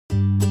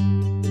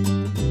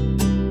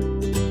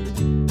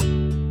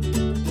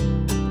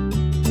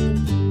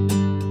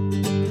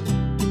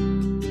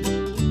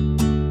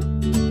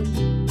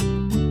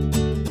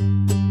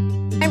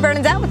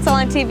Bernadette with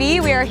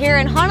SullenTV. We are here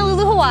in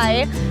Honolulu,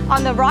 Hawaii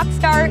on the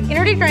Rockstar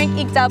Energy Drink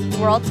Eked Up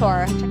World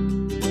Tour.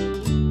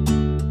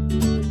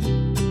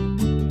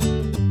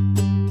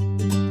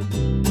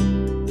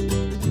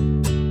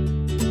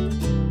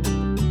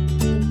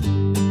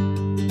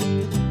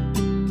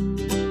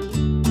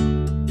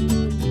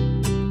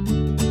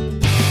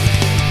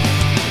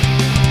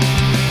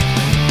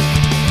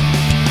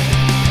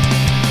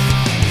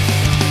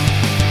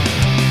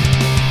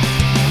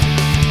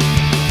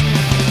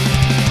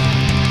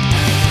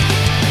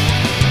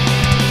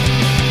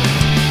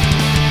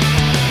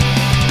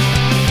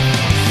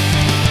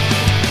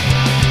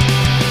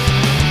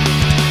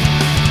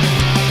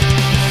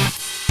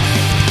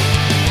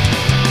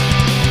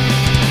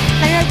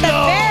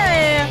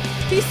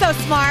 So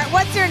smart.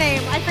 What's your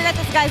name? I forget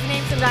this guy's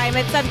name sometime.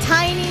 It's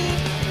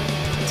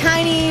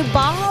Tiny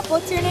Bob.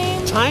 What's your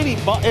name? Tiny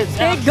Bob. It's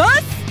Big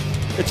Gus?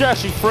 It's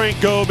actually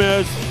Frank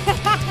Gomez.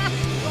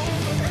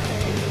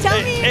 Tell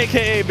me.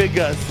 AKA Big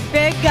Gus.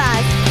 Big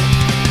Gus.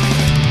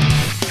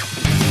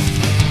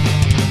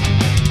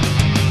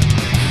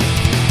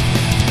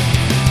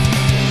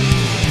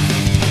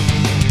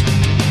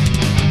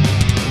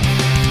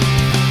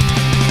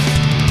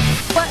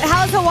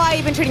 How's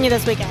Hawaii been treating you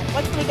this weekend?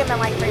 What's the weekend been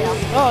like for you?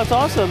 Oh, it's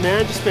awesome,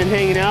 man. Just been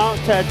hanging out,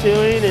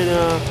 tattooing, and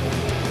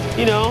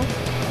you know,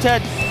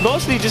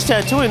 mostly just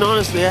tattooing.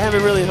 Honestly, I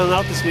haven't really hung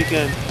out this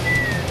weekend.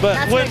 But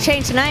that's gonna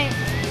change tonight.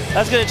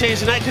 That's gonna change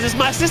tonight because it's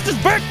my sister's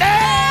birthday.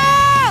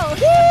 Oh!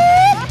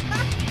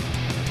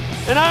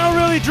 And I don't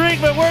really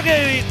drink, but we're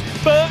gonna eat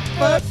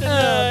but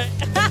tonight.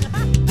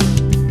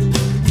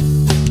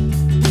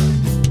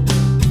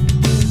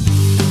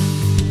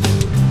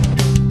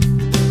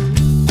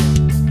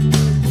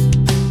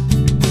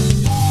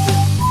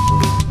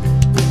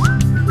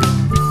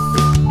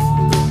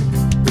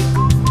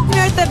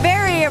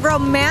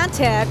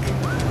 Romantic,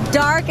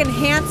 dark and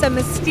handsome,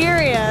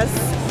 mysterious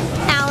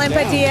Alan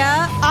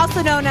Padilla,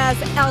 also known as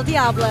El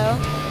Diablo.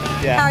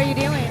 Yeah. How are you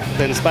doing?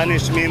 In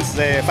Spanish means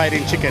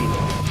fighting chicken.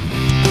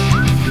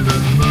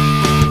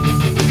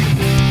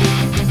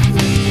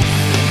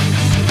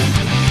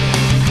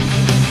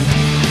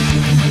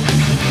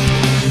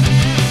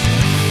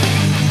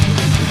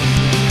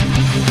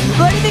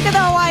 What do you think of the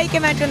Hawaii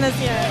convention this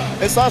year?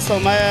 It's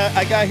awesome.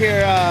 I got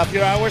here a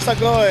few hours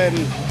ago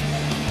and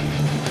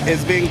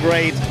it's been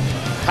great.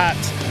 Hot.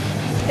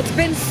 It's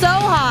been so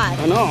hot.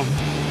 I know.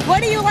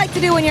 What do you like to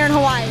do when you're in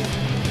Hawaii?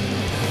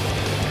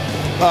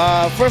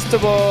 First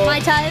of all...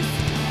 Mai Tais?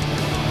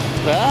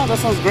 Yeah, that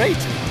sounds great.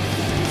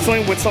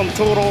 Swim with some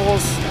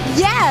turtles.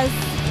 Yes!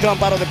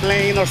 Jump out of the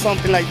plane or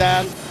something like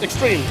that.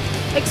 Extreme.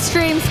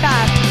 Extreme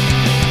stuff.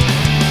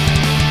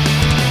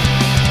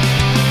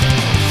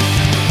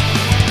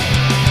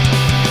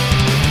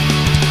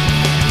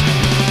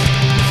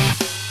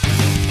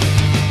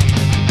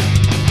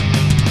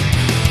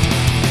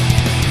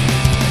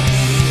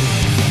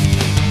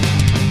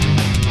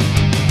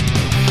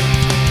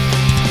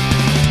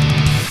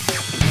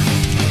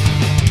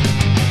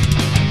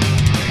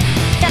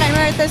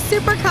 The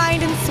super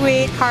kind and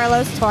sweet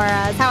Carlos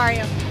Torres. How are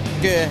you?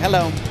 Good.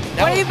 Hello.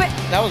 That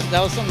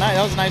was so nice.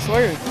 That was a nice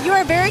word. You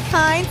are very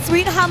kind,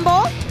 sweet,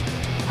 humble,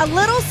 a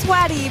little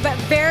sweaty, but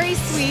very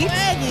sweet.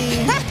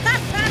 Sweaty.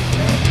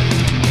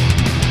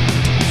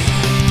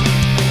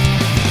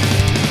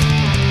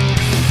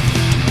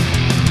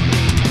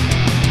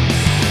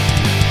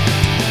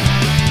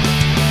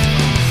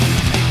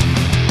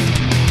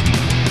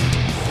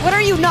 What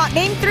are you not?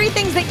 Name 3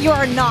 things that you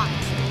are not.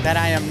 That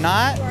I am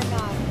not? You are not.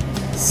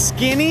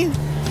 Skinny.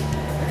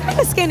 What kind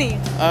of skinny?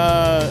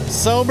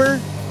 Sober.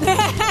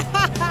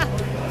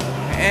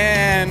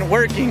 And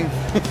working.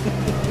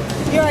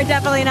 You are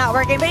definitely not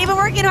working, but you've been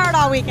working hard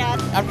all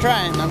weekend. I'm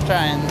trying.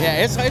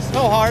 Yeah, it's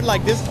so hard.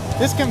 Like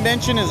this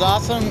convention is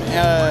awesome.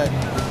 A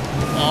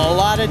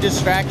lot of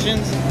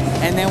distractions,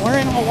 and then we're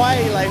in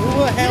Hawaii. Like, who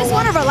the hell? You just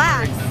want to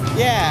relax.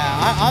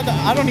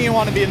 Yeah, I don't even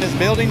want to be in this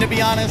building, to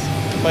be honest.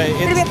 But it's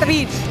gonna be at the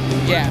beach.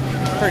 Yeah,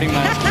 pretty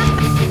much.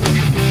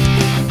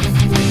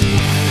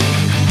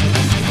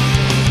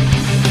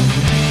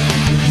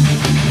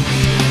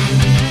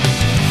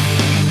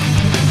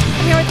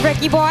 With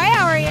Ricky boy,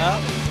 how are you?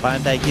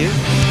 Fine, thank you.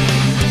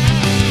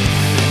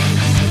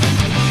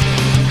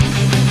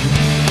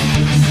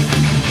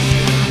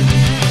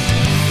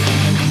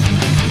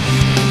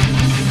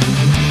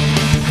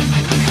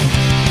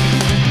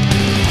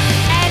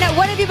 And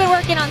what have you been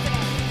working on today?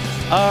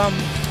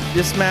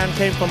 This man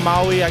came from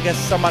Maui. I guess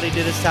somebody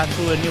did his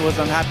tattoo and he was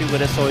unhappy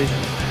with it, so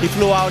he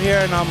flew out here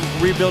and I'm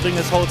rebuilding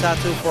his whole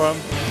tattoo for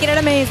him. Get it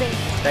amazing.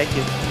 Thank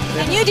you.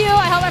 And you do,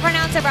 I hope I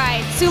pronounce it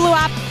right,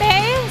 Suluape?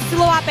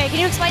 Suluape. Can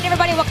you explain to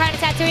everybody what kind of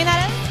tattooing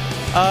that is?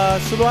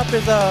 Suluape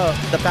is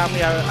the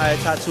family I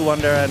tattoo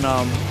under, and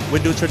we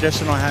do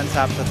traditional hand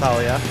tap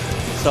tattoo,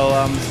 So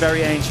it's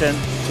very ancient,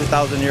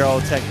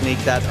 2,000-year-old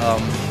technique that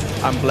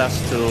I'm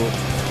blessed to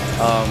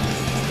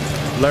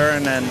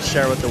learn and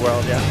share with the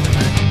world,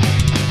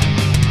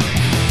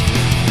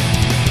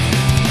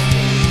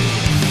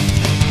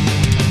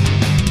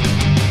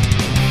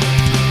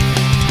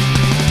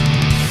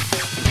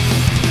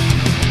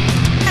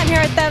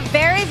 with the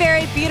very,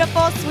 very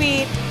beautiful,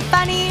 sweet,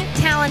 funny,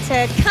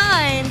 talented,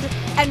 kind,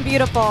 and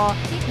beautiful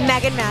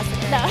Megan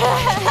Massacre. No.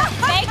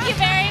 Thank you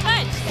very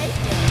much. Thank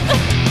you.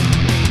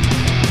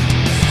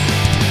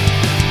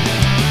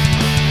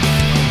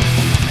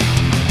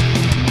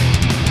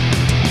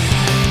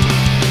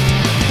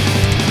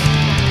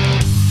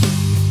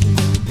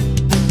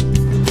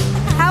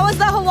 How has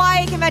the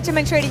Hawaii convention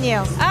been treating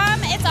you?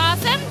 It's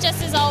awesome,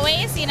 just as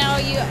always. You know,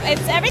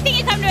 it's everything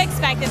you come to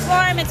expect. It's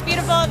warm, it's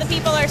beautiful, the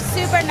people are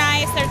super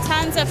nice, there's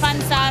tons of fun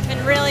stuff and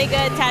really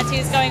good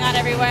tattoos going on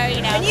everywhere,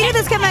 you know. And you do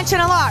this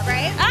convention a lot,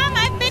 right?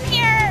 I've been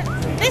here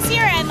this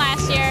year and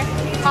last year.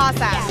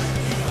 Awesome. Yeah.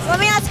 So let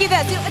me ask you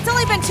this. It's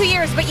only been 2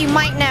 years, but you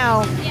might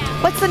know. Yeah.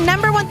 What's the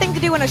 #1 thing to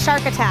do in a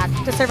shark attack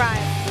to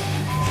survive?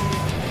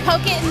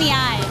 Poke it in the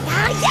eye.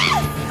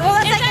 Yes! Well,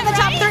 that's Is like in that the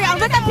top right? 3. On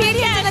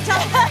Wikipedia's in the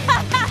top.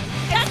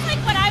 That's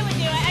like what I would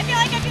do. I feel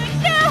like I'd be like,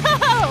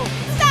 no!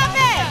 Stop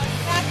it!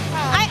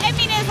 I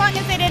mean, as long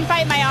as they didn't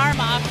bite my arm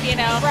off, you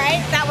know.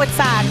 Right? That would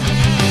suck.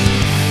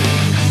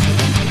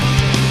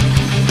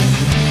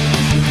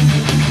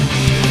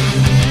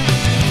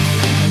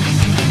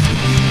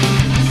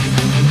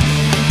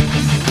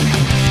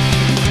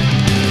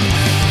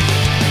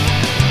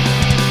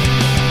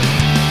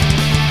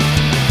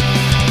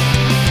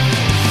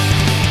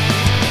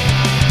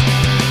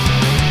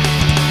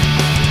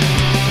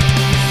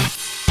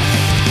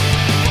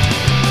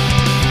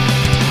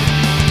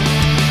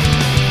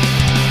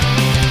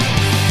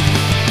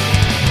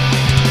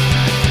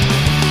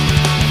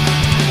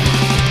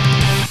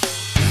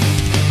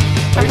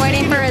 I'm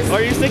waiting for his...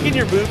 Are you sticking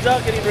your boobs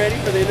out, getting ready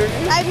for the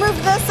interview? I moved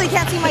this so you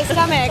can't see my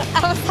stomach.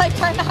 I was like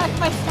trying to hide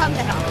my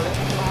stomach.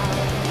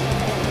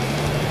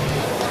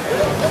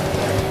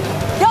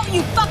 Don't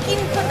you fucking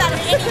put that in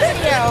any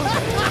video.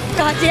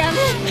 God damn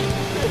it.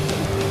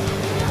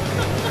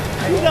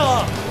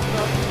 No.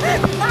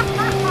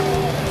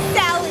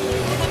 Sally.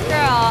 Good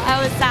girl. I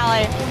was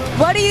Sally.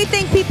 What do you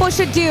think people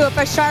should do if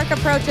a shark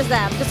approaches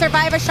them? To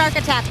survive a shark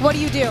attack, what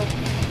do you do?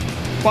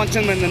 Punch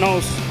him in the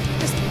nose.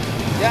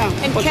 Yeah.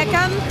 And punch kick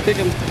him? Kick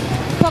him.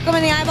 Poke them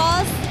in the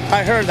eyeballs?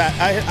 I heard that.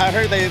 I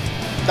heard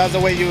that's the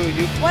way you.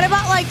 What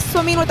about like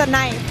swimming with a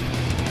knife?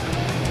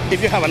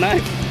 If you have a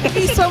knife. If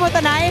you swim with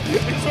a knife?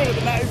 If you swim with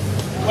a knife.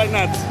 Why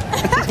not?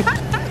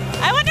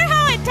 I wonder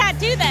how I'd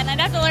tattoo then. I'd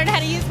have to learn how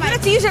to use my...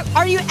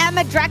 Are you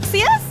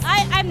ambidextrous?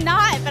 I'm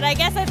not, but I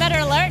guess I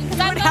better learn.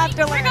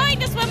 Because we're going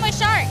to swim with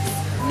sharks.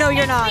 No,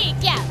 you're not. Next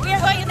week. Yeah, we're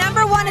going to...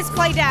 #1 is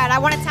play dead. I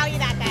want to tell you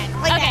that then.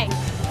 Play Okay,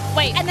 dead.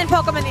 wait. And then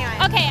poke him in the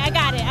eye. Okay, I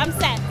got it. I'm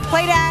set.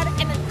 Play dead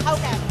and then poke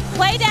him.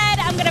 Play dead,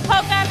 I'm going to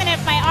poke them, and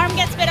if my arm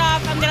gets bit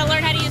off, I'm going to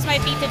learn how to use my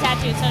feet to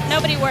tattoo, so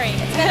nobody worry.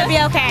 It's gonna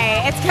be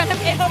okay. It's gonna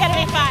be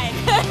fine.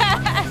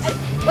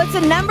 What's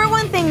the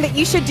 #1 thing that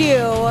you should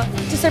do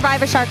to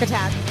survive a shark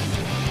attack?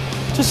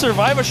 To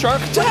survive a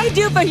shark attack? What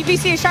do you do if you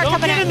see a shark Don't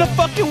coming get at in you? the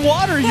fucking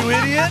water, you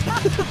idiot.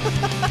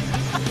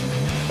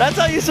 That's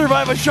how you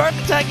survive a shark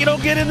attack. You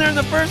don't get in there in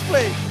the first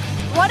place.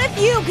 What if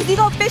because you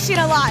go fishing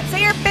a lot, say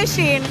you're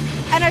fishing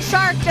and a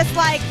shark just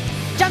like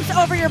jumps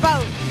over your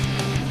boat?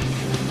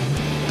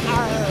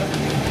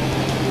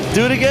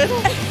 Do it again?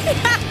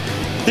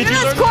 Did you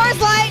learn Coors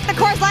Light, the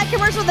Coors Light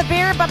commercial, the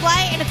beer, Bud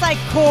Light, and it's like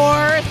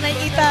Coors, and they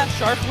eat the...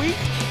 Shark Week?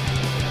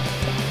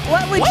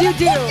 What would you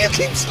do? You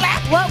keep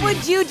slapping What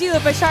would you do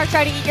if a shark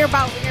tried to eat your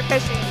boat when you're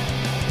fishing?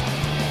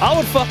 I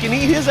would fucking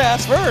eat his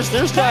ass first.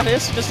 It's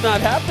just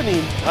not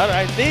happening.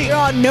 I think. You're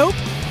all, nope,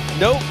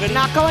 Nope.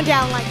 not going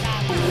down like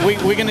that.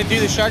 We gonna do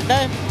the shark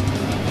dive?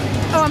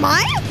 Oh, am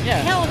I? Yeah.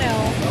 Hell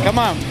no. Come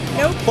on.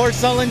 Nope. For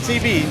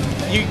SullenTV,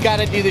 you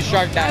gotta do the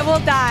shark I dive. will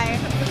die.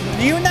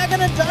 You're not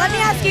gonna die. Let me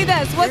ask you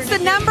this. What's the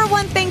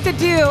 #1 thing to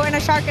do in a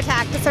shark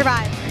attack to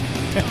survive?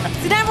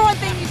 It's the #1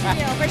 thing you should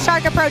do if a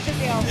shark approaches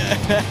you.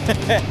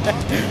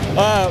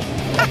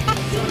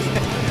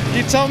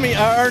 You told me,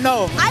 or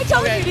no. I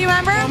told you, do you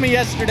remember? You told me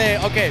yesterday,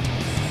 okay,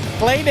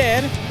 play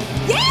dead.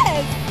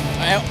 Yes!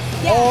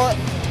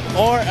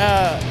 Or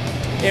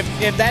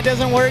if that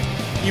doesn't work,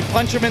 you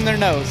punch them in their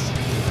nose.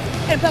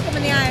 And poke him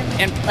in the eye.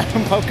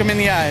 And poke them in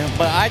the eye.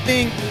 But I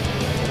think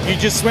you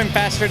just swim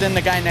faster than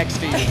the guy next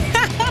to you.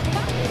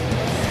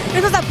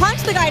 You're supposed to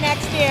punch the guy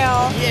next to you.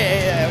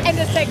 Yeah. And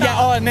just take Yeah,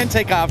 off. oh, and then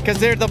take off, because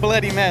they're the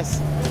bloody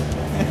mess.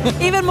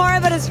 Even more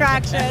of a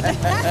distraction.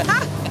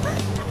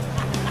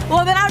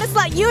 Well, then I'll just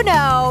let you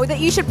know that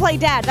you should play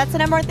dead. That's the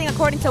 #1 thing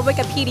according to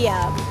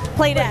Wikipedia.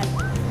 Play dead.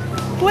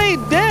 Play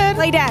dead?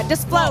 Play dead.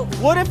 Just float.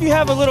 What if you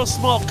have a little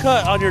small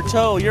cut on your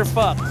toe? You're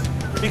fucked.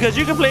 Because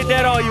you can play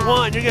dead all you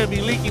want. You're going to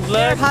be leaking You're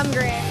blood.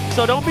 hungry.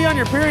 So don't be on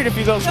your period if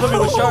you go swimming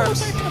with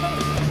sharks.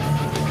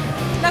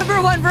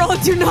 #1 rule,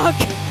 do not.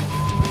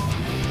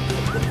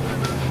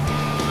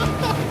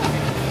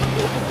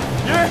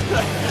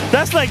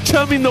 That's like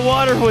chumming the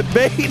water with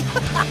bait.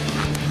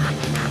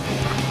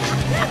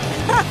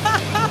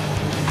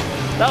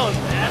 That was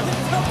nasty.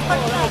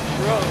 Oh, that was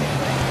gross.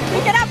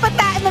 You cannot put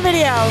that in the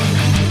video.